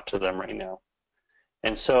approaches brought to them right now.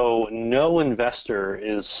 And so no investor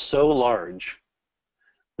is so large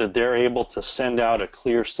that they're able to send out a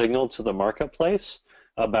clear signal to the marketplace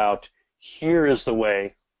about, here is the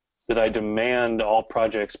way that I demand all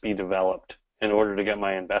projects be developed in order to get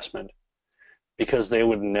my investment, because they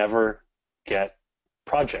would never get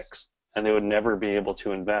projects and they would never be able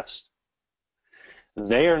to invest.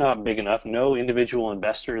 They are not big enough. No individual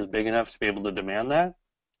investor is big enough to be able to demand that.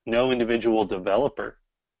 No individual developer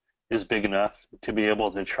is big enough to be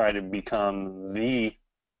able to try to become the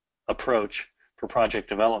approach for project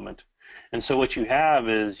development. And so what you have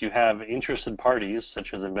is you have interested parties,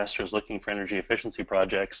 such as investors looking for energy efficiency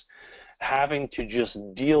projects, having to just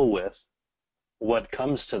deal with what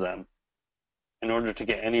comes to them in order to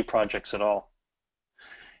get any projects at all.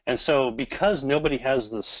 And so because nobody has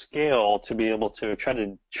the scale to be able to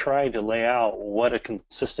try to lay out what a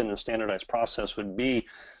consistent and standardized process would be,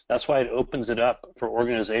 that's why it opens it up for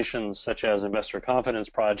organizations such as Investor Confidence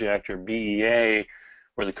Project or BEA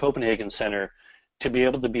or the Copenhagen Center to be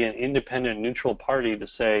able to be an independent, neutral party to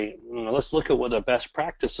say, let's look at what the best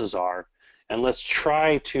practices are, and let's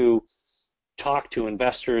try to talk to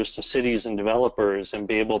investors, to cities and developers, and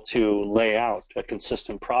be able to lay out a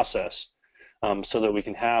consistent process so that we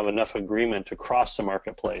can have enough agreement across the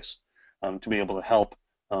marketplace to be able to help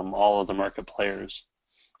all of the market players.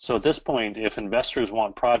 So at this point, if investors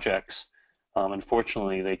want projects,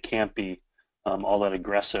 unfortunately, they can't be all that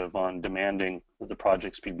aggressive on demanding that the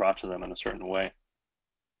projects be brought to them in a certain way.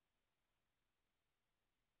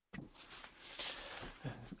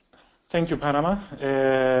 Thank you, Panama.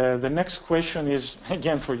 The next question is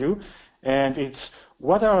again for you, and it's,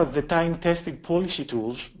 what are the time-tested policy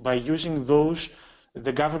tools by using those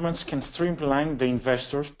the governments can streamline the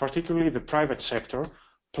investors, particularly the private sector,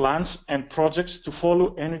 plans and projects to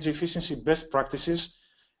follow energy efficiency best practices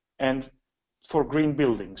and for green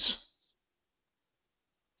buildings?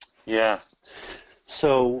 Yeah.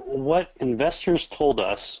 So what investors told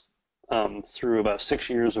us through about 6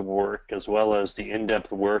 years of work, as well as the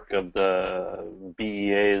in-depth work of the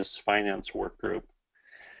BEA's finance work group,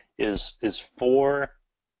 is 4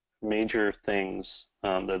 major things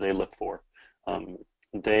that they look for.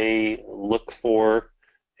 They look for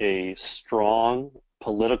a strong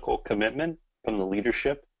political commitment from the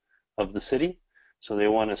leadership of the city. So they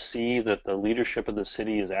want to see that the leadership of the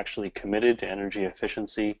city is actually committed to energy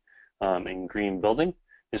efficiency and green building.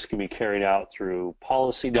 This can be carried out through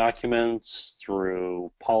policy documents,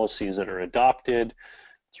 through policies that are adopted,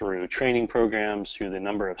 through training programs, through the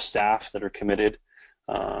number of staff that are committed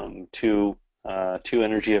to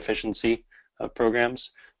energy efficiency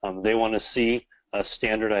programs. They want to see a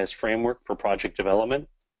standardized framework for project development,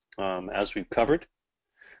 as we've covered.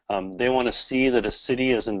 They want to see that a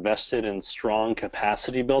city is invested in strong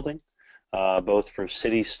capacity building, both for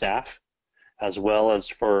city staff as well as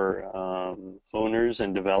for owners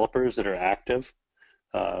and developers that are active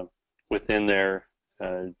within their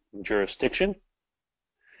jurisdiction.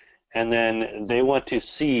 And then they want to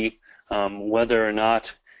see whether or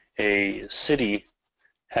not a city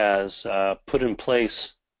has put in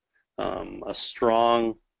place a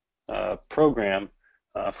strong program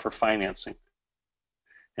for financing,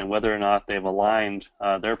 and whether or not they've aligned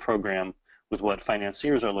their program with what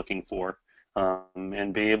financiers are looking for,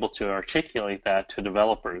 and be able to articulate that to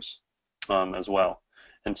developers as well.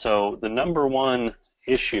 And so the number one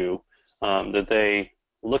issue that they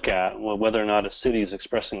look at, whether or not a city is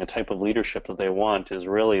expressing a type of leadership that they want, is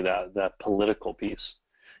really that political piece,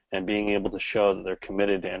 and being able to show that they're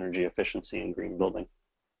committed to energy efficiency and green building.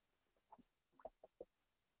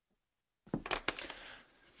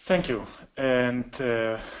 Thank you. And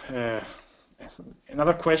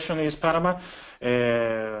another question is, Panama,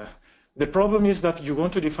 the problem is that you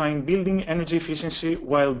want to define building energy efficiency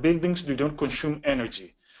while buildings do not consume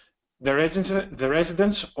energy. The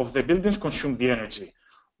residents of the buildings consume the energy.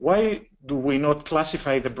 Why do we not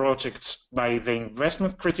classify the projects by the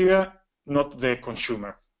investment criteria, not the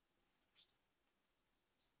consumer?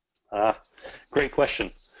 Great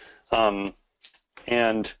question.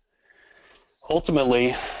 And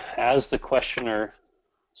ultimately, as the questioner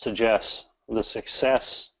suggests, the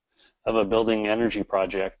success of a building energy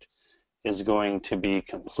project is going to be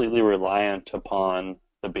completely reliant upon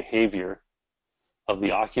the behavior of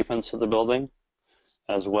the occupants of the building,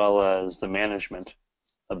 as well as the management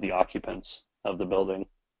of the occupants of the building.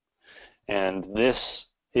 And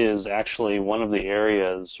this is actually one of the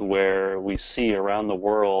areas where we see around the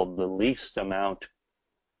world the least amount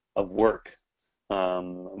of work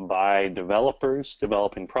by developers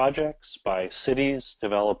developing projects, by cities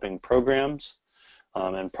developing programs,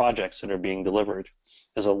 and projects that are being delivered.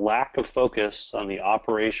 There's a lack of focus on the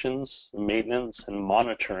operations, maintenance, and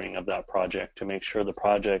monitoring of that project to make sure the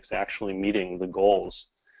project's actually meeting the goals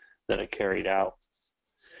that it carried out.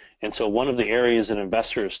 And so one of the areas that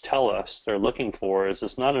investors tell us they're looking for is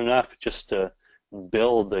it's not enough just to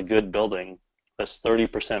build a good building that's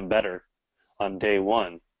 30% better on day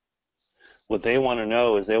one. What they want to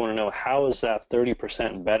know is they want to know how is that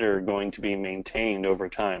 30% better going to be maintained over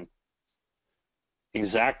time?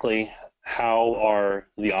 Exactly how are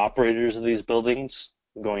the operators of these buildings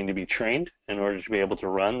going to be trained in order to be able to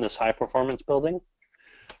run this high performance building?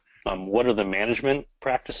 What are the management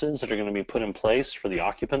practices that are going to be put in place for the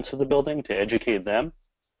occupants of the building to educate them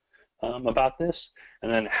about this?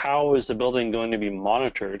 And then how is the building going to be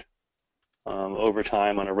monitored over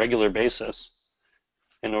time on a regular basis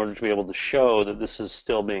in order to be able to show that this is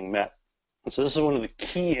still being met? And so this is one of the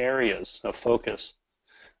key areas of focus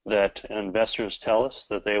that investors tell us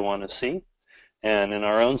that they want to see. And in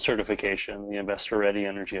our own certification, the Investor Ready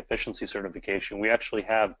Energy Efficiency Certification, we actually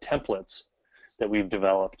have templates that we've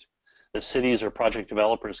developed. The cities or project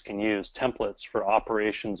developers can use templates for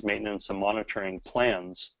operations, maintenance, and monitoring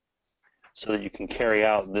plans so that you can carry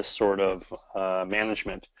out this sort of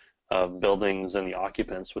management of buildings and the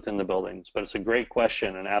occupants within the buildings. But it's a great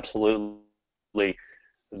question and absolutely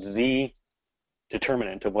the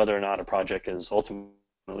determinant of whether or not a project is ultimately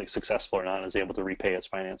successful or not, is able to repay its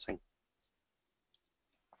financing.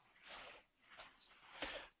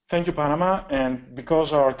 Thank you, Panama. And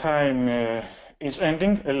because our time is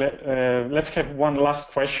ending, let's have one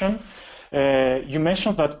last question. You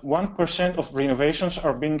mentioned that 1% of renovations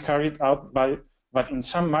are being carried out but in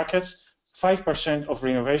some markets, 5% of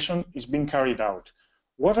renovation is being carried out.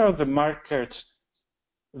 What are the markets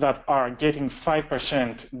that are getting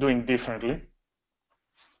 5% doing differently?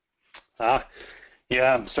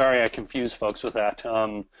 Yeah, I'm sorry I confused folks with that.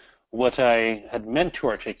 What I had meant to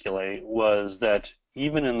articulate was that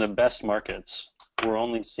even in the best markets, we're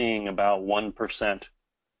only seeing about 1%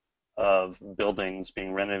 of buildings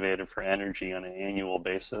being renovated for energy on an annual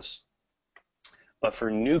basis. But for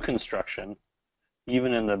new construction,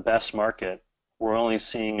 even in the best market, we're only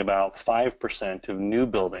seeing about 5% of new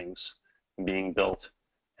buildings being built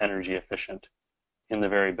energy efficient in the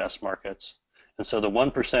very best markets. And so the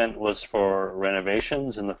 1% was for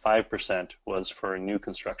renovations and the 5% was for new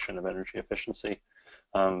construction of energy efficiency.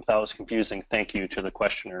 If that was confusing, thank you to the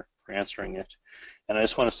questioner for answering it. And I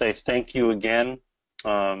just want to say thank you again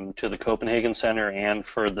to the Copenhagen Center and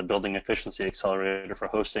for the Building Efficiency Accelerator for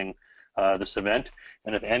hosting this event.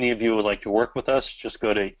 And if any of you would like to work with us, just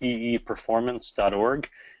go to eeperformance.org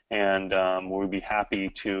and we'll be happy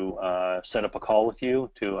to set up a call with you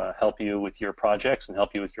to help you with your projects and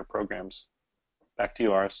help you with your programs. Back to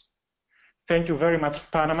you, Aris. Thank you very much,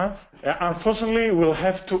 Panama. Unfortunately, we'll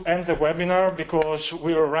have to end the webinar because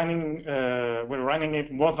we're running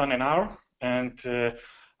it more than an hour, and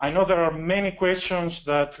I know there are many questions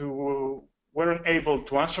that weren't able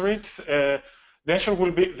to answer it. The answer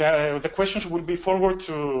will be the questions will be forwarded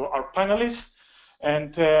to our panelists,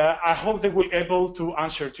 and I hope they will be able to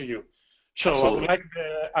answer to you. So absolutely. I would like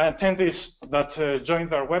the attendees that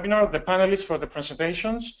joined our webinar, the panelists for the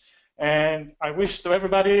presentations. And I wish to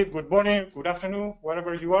everybody good morning, good afternoon,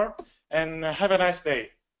 wherever you are, and have a nice day.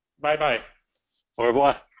 Bye-bye. Au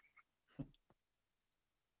revoir.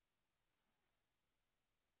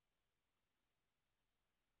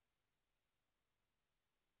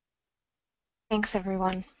 Thanks,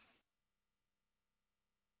 everyone.